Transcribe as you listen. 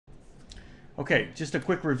Okay, just a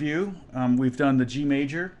quick review. We've done the G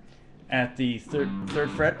major at the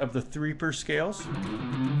third fret of the 3-per scales.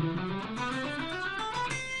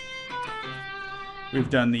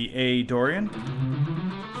 We've done the A Dorian.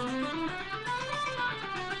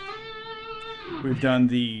 We've done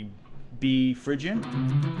the B Phrygian.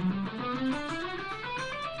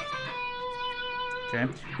 Okay,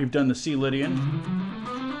 we've done the C Lydian.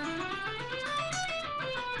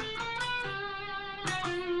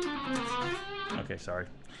 Okay, sorry,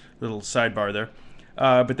 little sidebar there.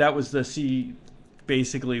 But that was the C,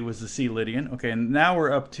 basically was the C Lydian. Okay, and now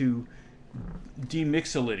we're up to D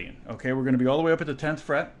Mixolydian. Okay, we're going to be all the way up at the 10th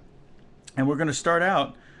fret, and we're going to start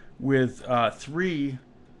out with 3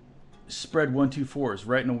 spread 1, 2, 4s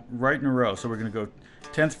right in a row. So we're going to go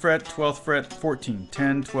 10th fret, 12th fret, 14,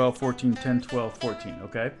 10, 12, 14, 10, 12, 14.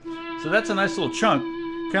 Okay, so that's a nice little chunk,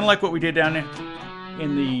 kind of like what we did down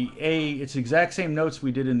in the A. It's the exact same notes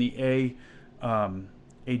we did in the A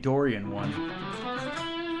Dorian one.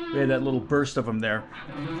 We had that little burst of them there.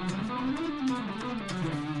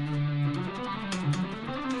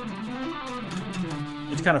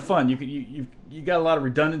 It's kind of fun. You got a lot of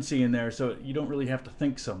redundancy in there, so you don't really have to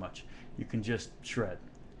think so much. You can just shred.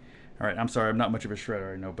 All right, I'm sorry, I'm not much of a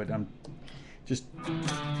shredder, I know, but just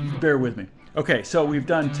bear with me. Okay, so we've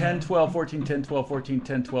done 10, 12, 14, 10, 12, 14,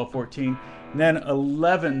 10, 12, 14, and then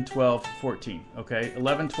 11, 12, 14. Okay,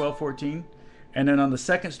 11, 12, 14. And then on the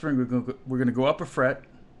second string, we're going to go up a fret,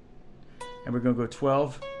 and we're going to go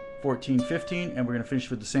 12, 14, 15, and we're going to finish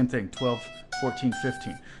with the same thing, 12, 14,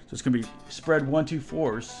 15. So it's going to be spread 1, 2,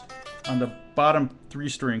 4s on the bottom 3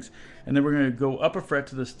 strings, and then we're going to go up a fret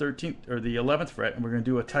to this 13th or the 11th fret, and we're going to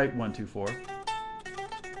do a tight 1, 2, 4.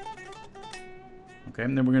 Okay,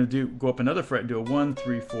 and then we're going to go up another fret and do a 1,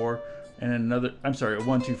 3, 4, and then another. I'm sorry, a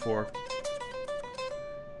 1, 2, 4.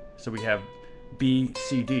 So we have B,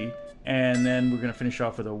 C, D. And then we're going to finish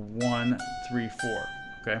off with a 1, 3, 4.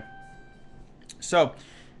 Okay. So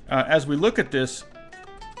as we look at this,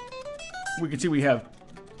 we can see we have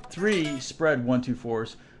 3 spread 1, 2,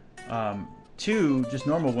 4s, 2 just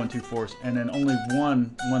normal 1, 2, 4s, and then only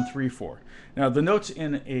 1, 1, 3, 4. Now the notes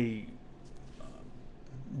in a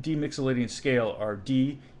D Mixolydian scale are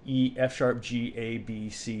D, E, F sharp, G, A, B,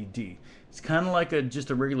 C, D. It's kind of like just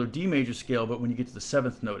a regular D major scale, but when you get to the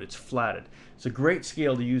 7th note, it's flatted. It's a great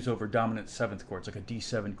scale to use over dominant 7th chords, like a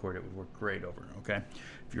D7 chord. It would work great over. Okay,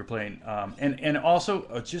 if you're playing. And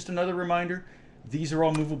also, just another reminder, these are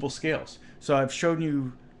all movable scales. So I've shown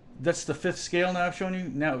you. That's the 5th scale now I've shown you.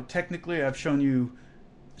 Now technically I've shown you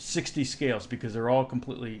 60 scales because they're all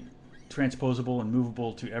completely transposable and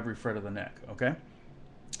movable to every fret of the neck. Okay.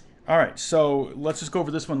 All right, so let's just go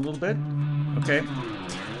over this one a little bit. Okay.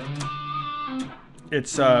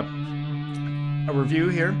 It's a review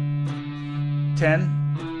here.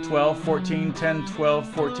 10, 12, 14, 10, 12,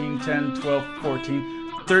 14, 10, 12,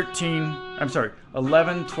 14, 13, I'm sorry,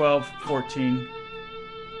 11, 12, 14.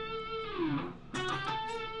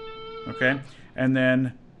 Okay, and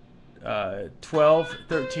then 12,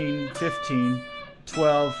 13, 15,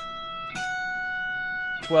 12,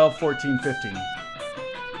 12, 14, 15.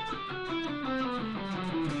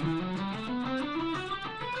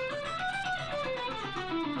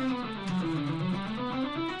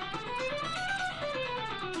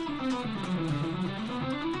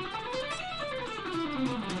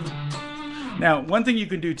 Now, one thing you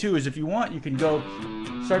can do too is if you want, you can go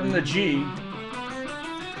start in the G,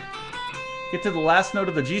 get to the last note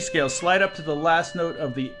of the G scale, slide up to the last note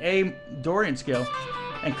of the A Dorian scale,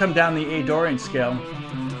 and come down the A Dorian scale,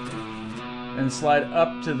 and slide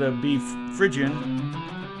up to the B Phrygian.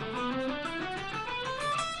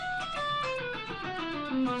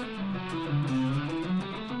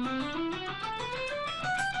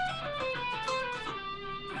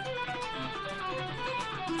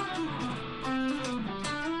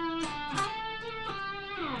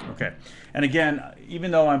 Okay, and again,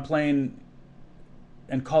 even though I'm playing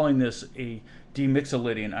and calling this a D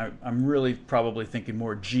Mixolydian, I'm really probably thinking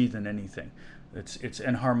more G than anything. It's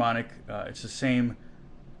enharmonic. It's the same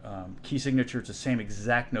key signature. It's the same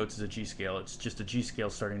exact notes as a G scale. It's just a G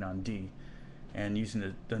scale starting on D, and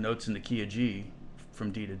using the notes in the key of G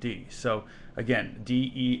from D to D. So again,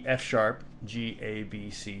 D, E, F sharp, G, A,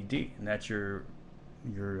 B, C, D, and that's your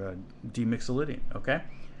D Mixolydian. Okay.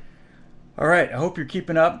 All right, I hope you're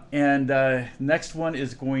keeping up, and next one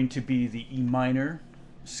is going to be the E minor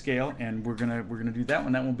scale, and we're gonna do that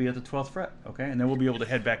one. That will be at the 12th fret, okay? And then we'll be able to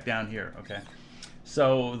head back down here, okay?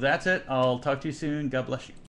 So that's it. I'll talk to you soon. God bless you.